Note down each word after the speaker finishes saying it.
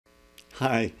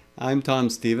Hi, I'm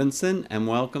Tom Stevenson and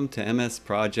welcome to MS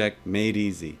Project Made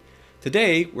Easy.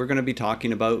 Today we're going to be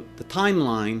talking about the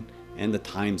timeline and the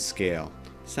time scale.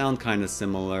 Sound kind of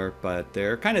similar, but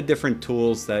they're kind of different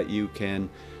tools that you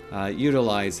can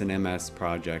utilize in MS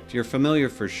Project. You're familiar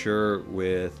for sure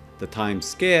with the time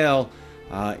scale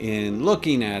in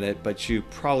looking at it, but you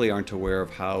probably aren't aware of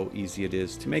how easy it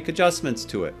is to make adjustments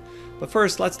to it. But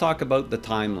first, let's talk about the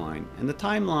timeline. And the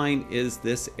timeline is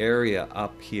this area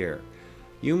up here.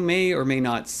 You may or may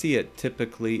not see it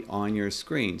typically on your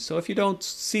screen. So if you don't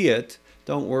see it,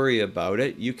 don't worry about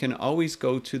it. You can always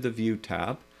go to the View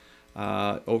tab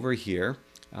over here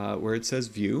where it says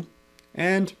View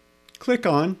and click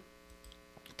on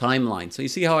Timeline. So you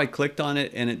see how I clicked on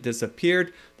it and it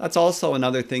disappeared? That's also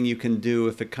another thing you can do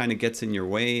if it kind of gets in your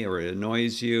way or it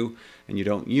annoys you and you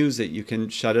don't use it. You can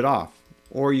shut it off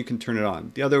or you can turn it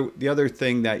on. The other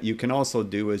thing that you can also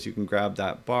do is you can grab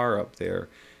that bar up there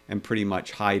and pretty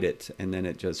much hide it, and then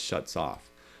it just shuts off.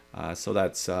 So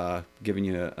that's giving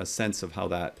you a sense of how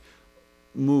that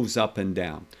moves up and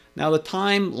down. Now the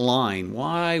timeline,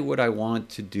 why would I want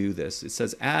to do this? It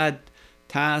says add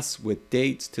tasks with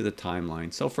dates to the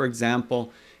timeline. So for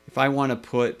example, if I want to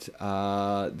put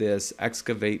this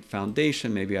excavate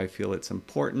foundation, maybe I feel it's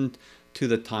important to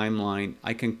the timeline,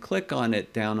 I can click on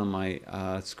it down on my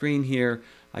screen here.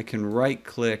 I can right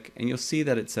click and you'll see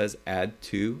that it says add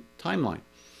to timeline.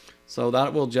 So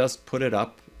that will just put it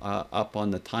up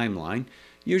on the timeline.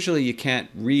 Usually you can't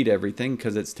read everything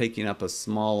because it's taking up a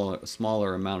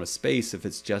smaller amount of space if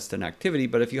it's just an activity,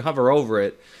 but if you hover over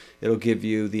it, it'll give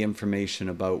you the information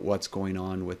about what's going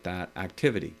on with that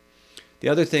activity. The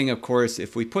other thing, of course,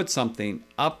 if we put something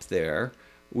up there,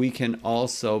 we can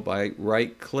also, by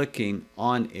right-clicking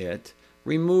on it,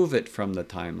 remove it from the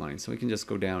timeline. So we can just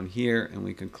go down here and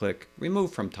we can click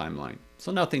Remove from Timeline.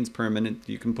 So nothing's permanent.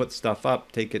 You can put stuff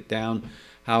up, take it down,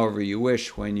 however you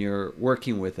wish when you're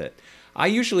working with it. I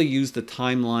usually use the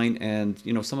timeline, and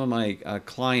some of my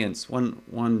clients,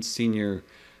 one senior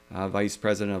vice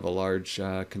president of a large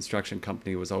construction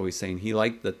company was always saying he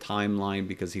liked the timeline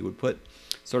because he would put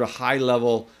sort of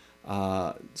high-level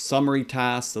summary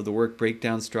tasks of the work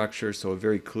breakdown structure, so it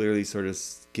very clearly sort of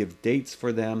give dates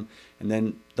for them, and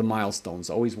then the milestones.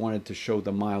 Always wanted to show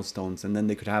the milestones, and then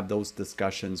they could have those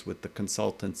discussions with the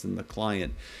consultants and the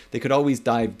client. They could always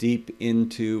dive deep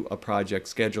into a project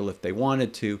schedule if they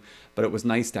wanted to, but it was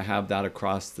nice to have that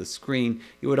across the screen.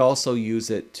 You would also use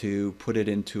it to put it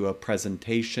into a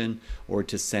presentation or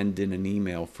to send in an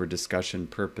email for discussion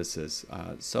purposes.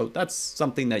 So that's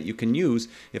something that you can use.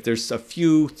 If there's a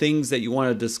few things that you want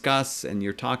to discuss and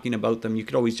you're talking about them, you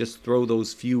could always just throw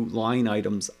those few line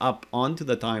items up onto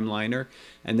the timeliner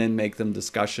and then make them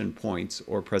discussion points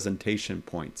or presentation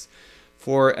points.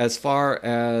 For as far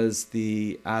as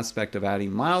the aspect of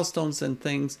adding milestones and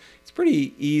things, it's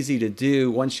pretty easy to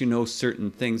do once you know certain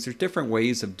things. There's different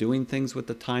ways of doing things with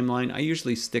the timeline. I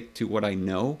usually stick to what I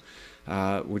know,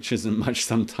 which isn't much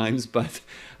sometimes, but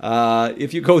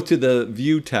if you go to the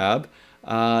View tab,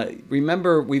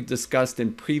 remember we've discussed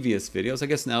in previous videos, I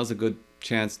guess now's a good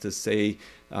chance to say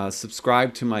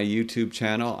subscribe to my YouTube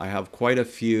channel. I have quite a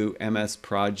few MS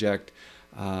Project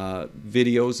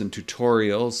videos and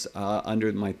tutorials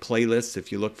under my playlists.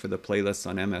 If you look for the playlists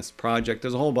on MS Project,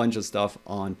 there's a whole bunch of stuff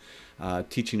on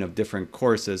teaching of different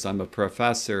courses. I'm a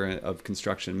professor of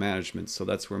construction management, so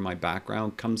that's where my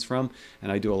background comes from,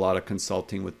 and I do a lot of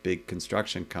consulting with big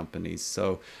construction companies.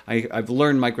 So I've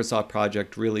learned Microsoft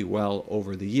Project really well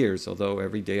over the years, although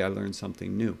every day I learn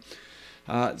something new.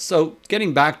 So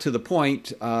getting back to the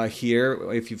point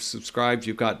here, if you've subscribed,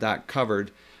 you've got that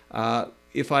covered.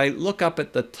 If I look up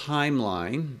at the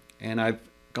timeline and I've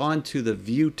gone to the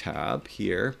View tab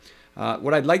here,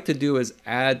 what I'd like to do is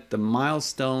add the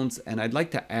milestones, and I'd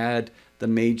like to add the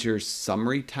major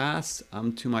summary tasks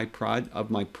to my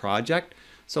project.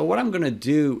 So what I'm going to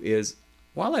do is,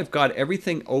 while I've got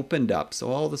everything opened up,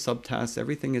 so all the subtasks,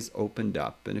 everything is opened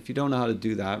up. And if you don't know how to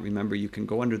do that, remember you can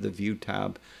go under the View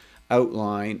tab,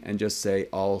 Outline, and just say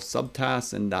all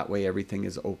subtasks, and that way everything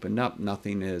is opened up,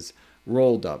 nothing is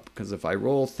rolled up. Because if I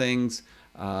roll things,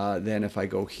 then if I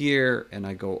go here and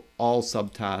I go all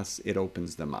subtasks, it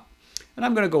opens them up. And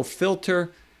I'm going to go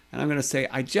filter, and I'm going to say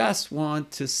I just want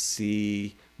to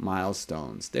see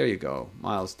milestones. There you go,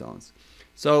 milestones.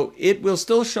 So it will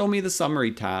still show me the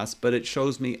summary task, but it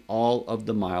shows me all of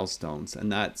the milestones,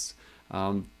 and that's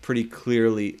pretty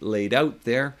clearly laid out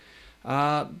there.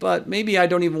 But maybe I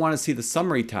don't even want to see the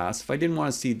summary tasks. If I didn't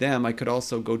want to see them, I could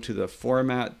also go to the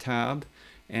Format tab,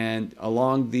 and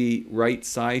along the right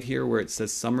side here where it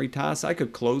says Summary Tasks, I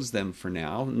could close them for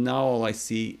now. Now all I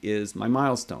see is my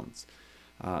milestones.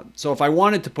 So if I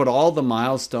wanted to put all the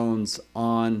milestones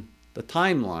on the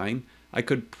timeline, I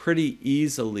could pretty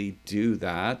easily do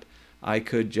that. I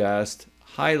could just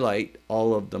highlight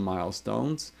all of the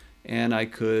milestones, and I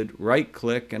could right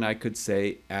click and I could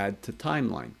say add to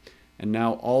timeline. And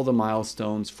now all the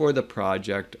milestones for the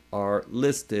project are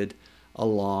listed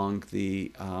along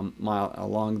the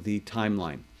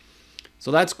timeline.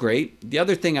 So that's great. The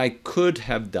other thing I could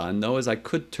have done though is I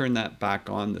could turn that back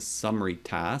on, the summary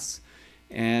tasks.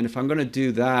 And if I'm going to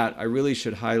do that, I really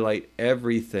should highlight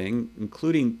everything,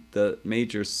 including the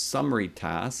major summary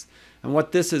tasks. And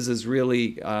what this is really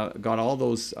got all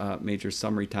those major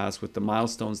summary tasks with the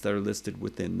milestones that are listed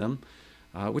within them,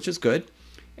 which is good.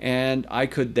 And I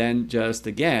could then just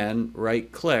again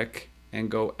right click and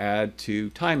go add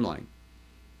to timeline.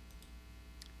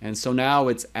 And so now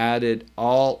it's added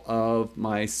all of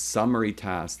my summary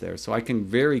tasks there. So I can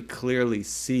very clearly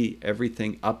see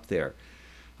everything up there.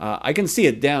 I can see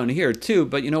it down here too,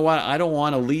 but you know what? I don't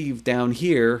want to leave down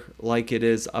here like it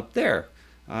is up there.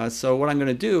 So what I'm going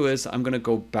to do is I'm going to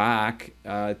go back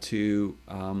to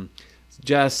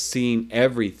just seeing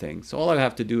everything. So all I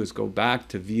have to do is go back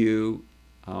to view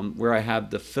where I have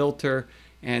the filter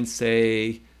and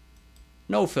say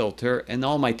no filter, and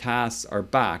all my tasks are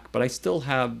back, but I still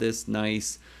have this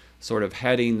nice sort of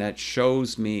heading that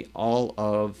shows me all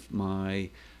of my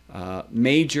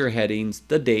major headings,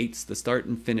 the dates, the start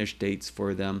and finish dates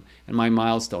for them, and my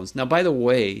milestones. Now, by the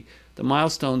way, the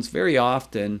milestones very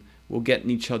often will get in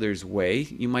each other's way.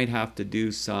 You might have to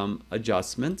do some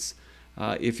adjustments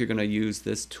if you're going to use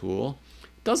this tool.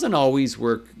 It doesn't always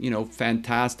work,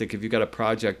 fantastic. If you've got a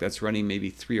project that's running maybe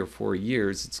 3 or 4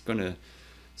 years, it's going to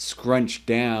scrunch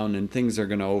down and things are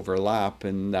going to overlap,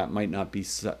 and that might not be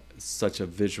such a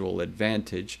visual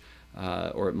advantage,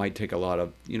 or it might take a lot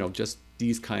of just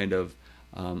these kind of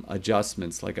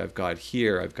adjustments. Like I've got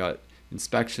here, I've got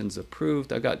inspections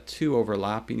approved, I've got 2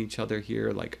 overlapping each other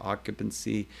here, like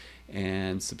occupancy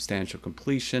and substantial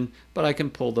completion, but I can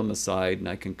pull them aside and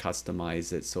I can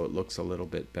customize it so it looks a little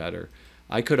bit better.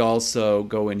 I could also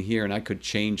go in here and I could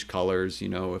change colors,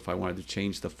 if I wanted to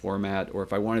change the format, or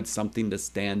if I wanted something to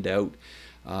stand out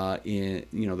in,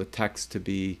 the text to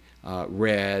be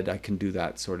red, I can do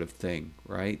that sort of thing,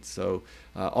 right? So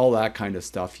all that kind of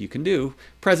stuff you can do.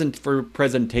 For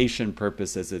presentation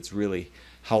purposes, it's really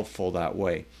helpful that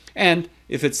way. And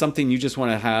if it's something you just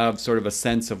want to have sort of a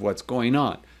sense of what's going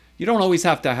on, you don't always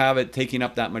have to have it taking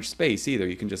up that much space either.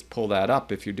 You can just pull that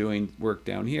up if you're doing work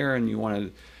down here and you want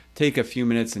to take a few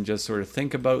minutes and just sort of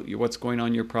think about what's going on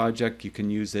in your project. You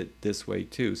can use it this way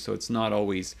too. So it's not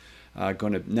always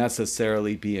going to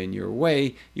necessarily be in your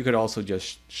way. You could also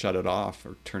just shut it off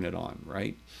or turn it on,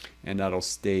 right? And that'll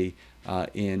stay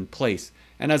in place.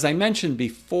 And as I mentioned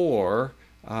before,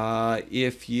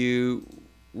 if you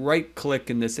right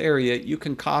click in this area, you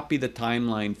can copy the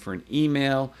timeline for an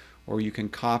email, or you can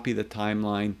copy the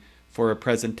timeline for a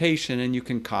presentation, and you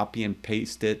can copy and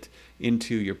paste it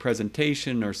into your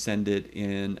presentation or send it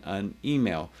in an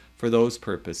email for those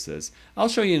purposes. I'll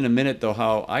show you in a minute though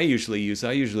how I usually use it.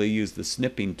 I usually use the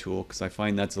snipping tool because I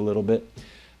find that's a little bit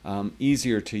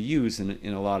easier to use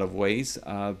in a lot of ways,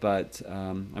 but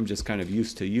I'm just kind of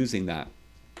used to using that.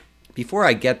 Before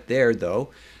I get there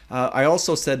though, I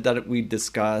also said that we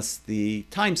discuss the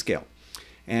time scale.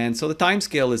 And so the time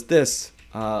scale is this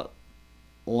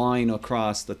line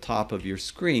across the top of your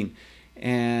screen,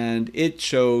 and it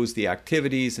shows the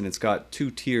activities, and it's got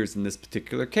 2 tiers in this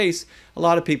particular case. A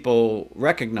lot of people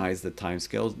recognize the time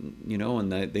scale,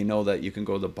 and they know that you can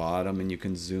go to the bottom and you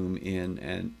can zoom in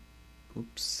and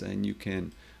and you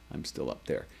can, I'm still up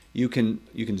there. You can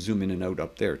zoom in and out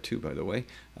up there too, by the way.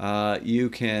 You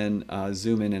can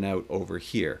zoom in and out over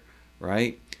here,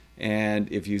 right?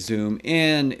 And if you zoom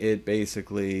in, it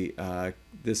basically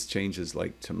this changes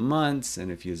like to months,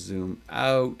 and if you zoom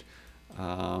out,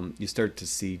 you start to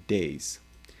see days.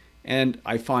 And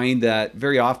I find that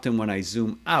very often when I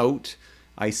zoom out,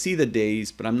 I see the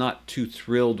days, but I'm not too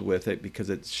thrilled with it because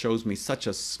it shows me such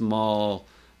a small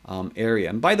area.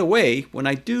 And by the way, when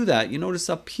I do that, you notice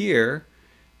up here,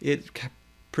 it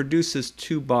produces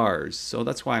 2 bars. So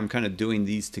that's why I'm kind of doing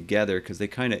these together, because they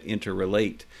kind of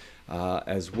interrelate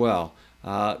as well.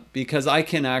 Because I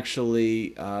can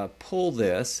actually pull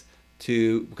this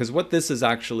because what this is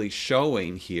actually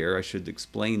showing here, I should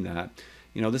explain that.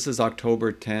 This is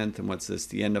October 10th, and what's this?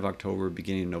 The end of October,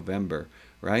 beginning of November,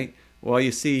 right? Well,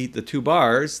 you see the 2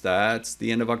 bars, that's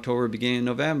the end of October, beginning of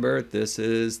November. This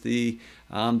is the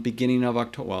beginning of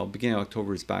October. Well, beginning of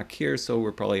October is back here, so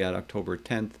we're probably at October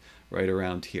 10th, right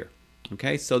around here.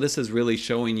 Okay, so this is really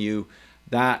showing you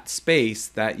that space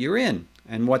that you're in.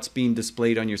 and what's being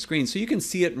displayed on your screen. So you can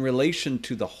see it in relation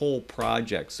to the whole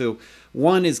project. So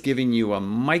one is giving you a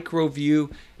micro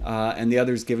view and the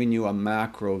other is giving you a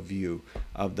macro view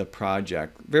of the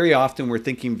project. Very often we're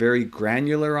thinking very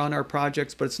granular on our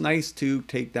projects, but it's nice to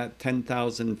take that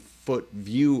 10,000 foot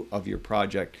view of your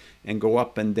project and go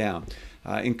up and down.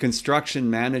 In construction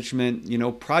management, you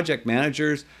know, project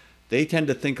managers, they tend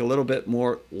to think a little bit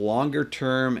more longer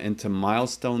term into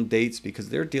milestone dates because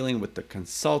they're dealing with the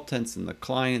consultants and the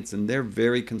clients, and they're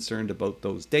very concerned about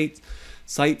those dates.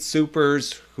 Site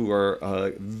supers, who are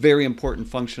a very important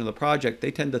function of the project,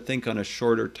 they tend to think on a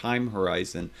shorter time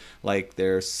horizon, like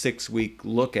their 6-week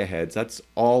look aheads. That's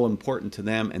all important to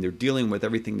them, and they're dealing with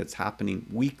everything that's happening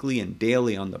weekly and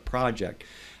daily on the project.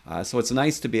 So it's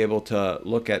nice to be able to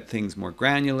look at things more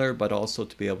granular, but also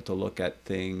to be able to look at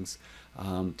things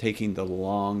taking the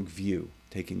long view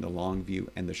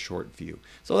and the short view.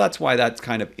 So that's why that's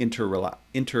kind of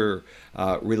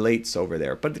relates over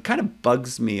there. But it kind of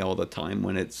bugs me all the time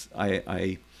when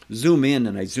I zoom in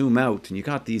and I zoom out, and you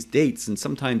got these dates, and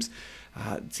sometimes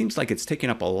it seems like it's taking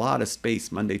up a lot of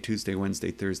space: Monday, Tuesday,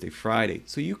 Wednesday, Thursday, Friday.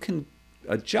 So you can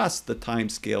adjust the time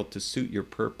scale to suit your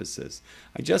purposes.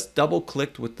 I just double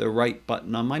clicked with the right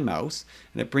button on my mouse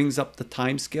and it brings up the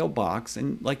time scale box,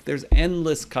 and like there's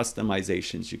endless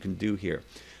customizations you can do here.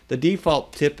 The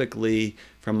default typically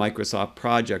from Microsoft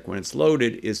Project when it's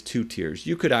loaded is 2 tiers.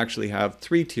 You could actually have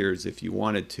 3 tiers if you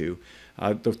wanted to.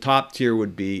 The top tier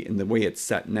would be in the way it's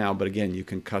set now, but again, you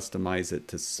can customize it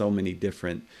to so many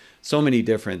different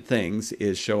things.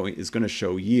 Is going to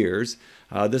show years.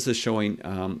 This is showing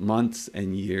months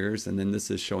and years, and then this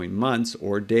is showing months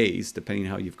or days, depending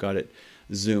how you've got it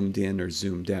zoomed in or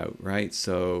zoomed out, right?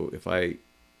 So if I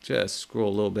just scroll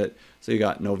a little bit, so you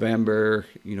got November,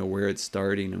 you know, where it's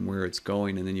starting and where it's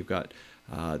going, and then you've got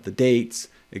the dates,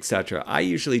 etc. I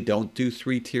usually don't do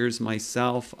 3 tiers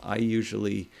myself. I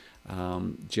usually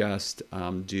just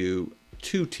do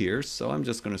 2 tiers, so I'm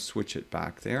just going to switch it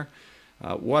back there.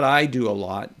 What I do a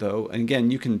lot though, and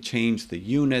again, you can change the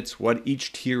units, what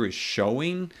each tier is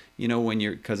showing, you know, when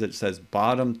you're, because it says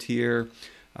bottom tier.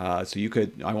 So you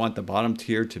could, I want the bottom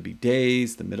tier to be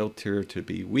days, the middle tier to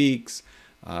be weeks.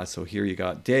 So here you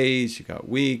got days, you got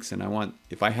weeks, and I want,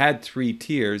 if I had 3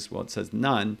 tiers, well, it says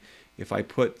none. If I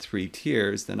put 3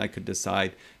 tiers, then I could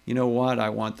decide, you know what, I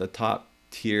want the top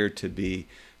tier to be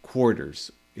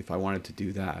quarters, if I wanted to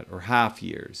do that, or half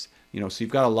years. You know, so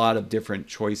you've got a lot of different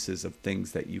choices of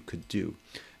things that you could do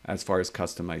as far as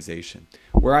customization.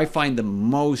 Where I find the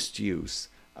most use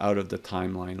out of the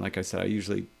timeline, like I said, I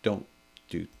usually don't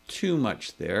do too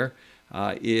much there,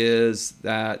 is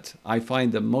that I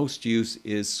find the most use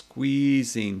is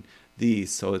squeezing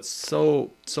these. So it's so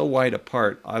wide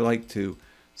apart. I like to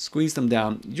squeeze them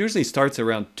down. It usually starts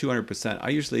around 200%. I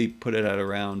usually put it at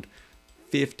around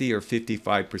 50 or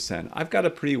 55%. I've got a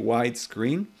pretty wide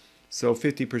screen, so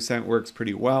 50% works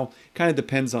pretty well. Kind of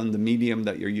depends on the medium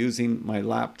that you're using. My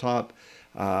laptop,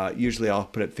 usually I'll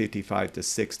put it 55 to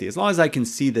 60. As long as I can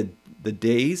see the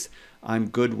days, I'm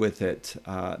good with it.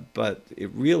 But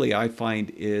it really, I find,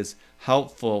 is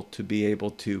helpful to be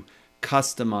able to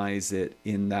customize it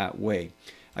in that way.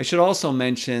 I should also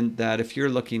mention that if you're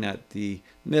looking at the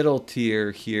middle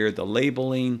tier here, the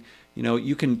labeling, you know,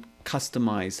 you can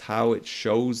customize how it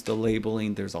shows the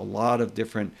labeling. There's a lot of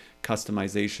different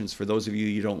customizations. For those of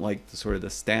you don't like the sort of the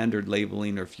standard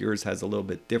labeling, or if yours has a little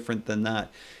bit different than that,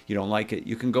 you don't like it,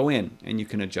 you can go in and you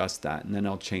can adjust that, and then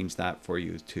I'll change that for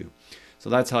you too. So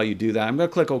that's how you do that. I'm going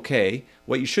to click OK.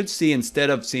 What you should see,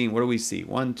 instead of seeing, what do we see?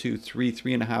 1, 2, 3,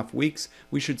 3.5 weeks.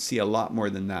 We should see a lot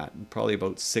more than that, probably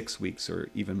about 6 weeks or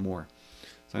even more.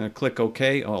 So I'm going to click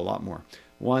OK. Oh, a lot more.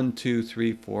 1, 2,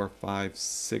 3, 4, 5,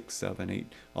 6, 7,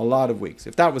 8. A lot of weeks.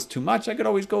 If that was too much, I could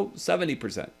always go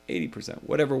 70%, 80%,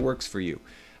 whatever works for you.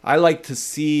 I like to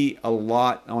see a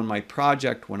lot on my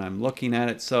project when I'm looking at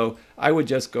it. So I would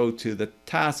just go to the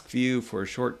task view for a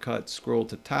shortcut, scroll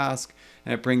to task,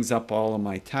 and it brings up all of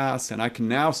my tasks. And I can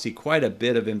now see quite a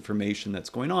bit of information that's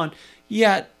going on.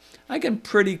 Yet I can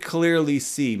pretty clearly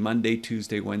see Monday,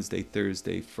 Tuesday, Wednesday,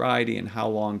 Thursday, Friday, and how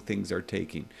long things are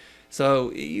taking.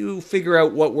 So you figure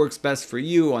out what works best for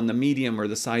you on the medium or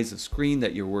the size of screen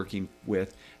that you're working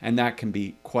with, and that can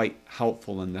be quite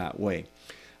helpful in that way.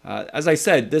 As I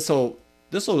said, this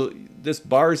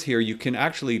bars here, you can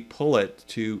actually pull it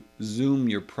to zoom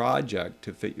your project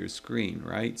to fit your screen,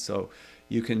 right? So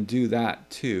you can do that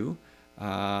too.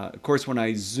 Of course, when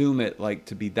I zoom it like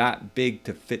to be that big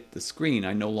to fit the screen,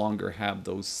 I no longer have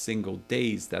those single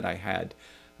days that I had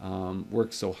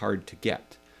worked so hard to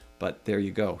get. But there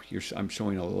you go. I'm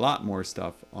showing a lot more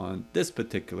stuff on this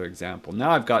particular example. Now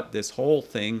I've got this whole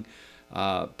thing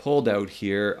pulled out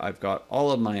here. I've got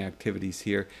all of my activities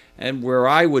here, and where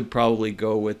I would probably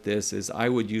go with this is I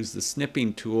would use the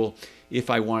snipping tool if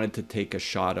I wanted to take a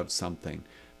shot of something.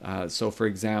 So for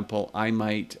example, I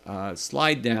might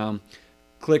slide down,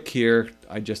 click here,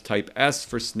 I just type S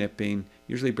for snipping,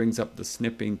 usually brings up the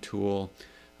snipping tool.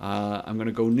 I'm going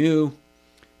to go new,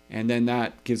 and then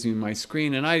that gives me my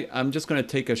screen, and I'm just going to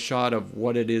take a shot of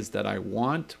what it is that I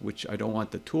want, which I don't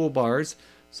want the toolbars.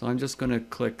 So I'm just going to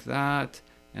click that,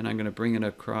 and I'm going to bring it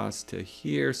across to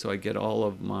here so I get all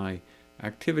of my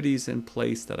activities in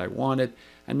place that I wanted.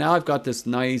 And now I've got this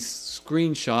nice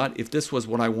screenshot. If this was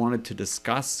what I wanted to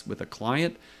discuss with a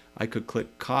client, I could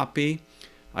click copy.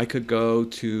 I could go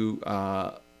to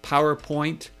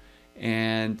PowerPoint,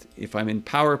 and if I'm in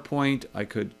PowerPoint, I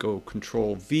could go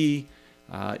Control V.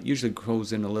 Usually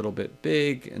goes in a little bit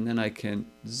big, and then I can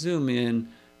zoom in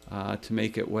to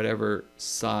make it whatever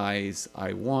size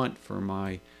I want for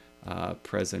my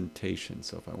presentation.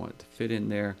 So if I want it to fit in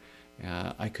there,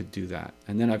 I could do that.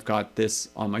 And then I've got this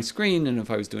on my screen, and if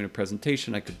I was doing a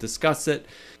presentation, I could discuss it.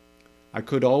 I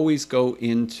could always go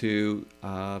into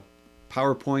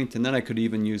PowerPoint, and then I could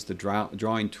even use the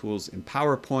drawing tools in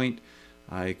PowerPoint.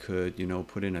 I could,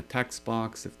 put in a text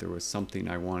box if there was something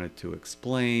I wanted to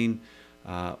explain,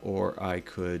 or I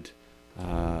could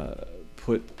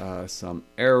put some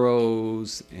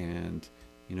arrows and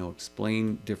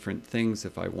explain different things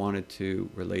if I wanted to,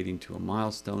 relating to a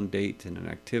milestone date and an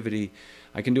activity.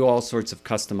 I can do all sorts of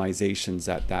customizations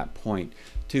at that point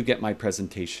to get my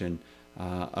presentation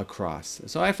across.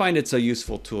 So I find it's a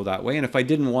useful tool that way. And if I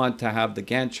didn't want to have the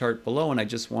Gantt chart below and I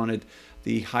just wanted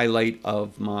the highlight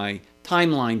of my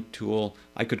timeline tool,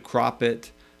 I could crop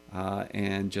it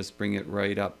and just bring it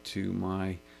right up to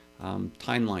my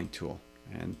timeline tool,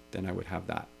 and then I would have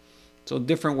that. So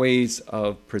different ways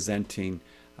of presenting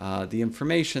the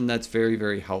information that's very,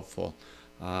 very helpful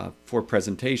for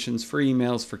presentations, for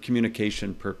emails, for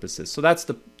communication purposes. So that's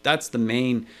the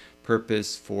main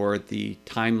purpose for the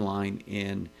timeline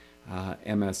in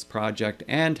MS Project,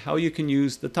 and how you can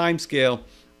use the timescale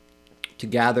to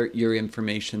gather your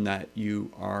information that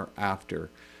you are after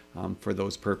for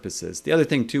those purposes. The other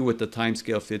thing too with the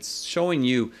timescale, if it's showing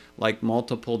you like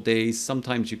multiple days,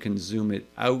 sometimes you can zoom it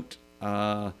out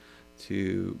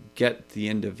to get the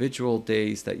individual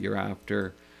days that you're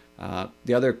after.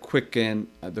 The other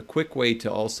quick way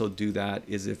to also do that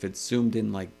is if it's zoomed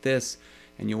in like this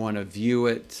and you want to view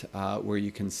it where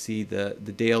you can see the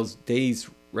days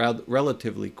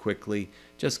relatively quickly,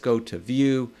 just go to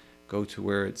view, go to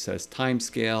where it says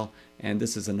timescale, and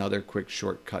this is another quick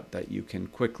shortcut that you can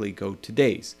quickly go to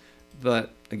days.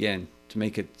 But again, to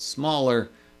make it smaller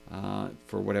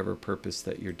for whatever purpose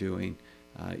that you're doing,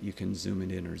 you can zoom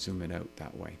it in or zoom it out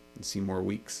that way and see more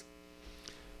weeks.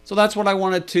 So that's what I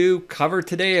wanted to cover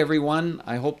today, everyone.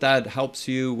 I hope that helps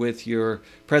you with your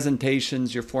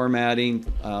presentations, your formatting,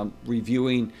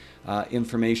 reviewing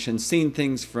information, seeing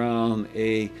things from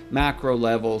a macro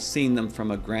level, seeing them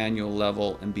from a granular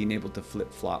level, and being able to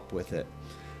flip-flop with it.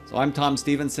 So I'm Tom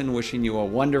Stevenson, wishing you a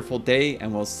wonderful day,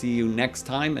 and we'll see you next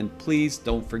time. And please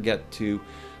don't forget to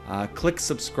click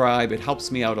subscribe. It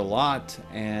helps me out a lot,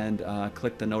 and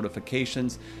click the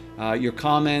notifications. Your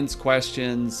comments,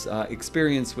 questions,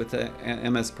 experience with the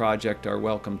MS Project are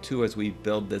welcome too as we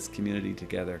build this community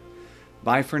together.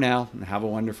 Bye for now, and have a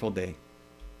wonderful day.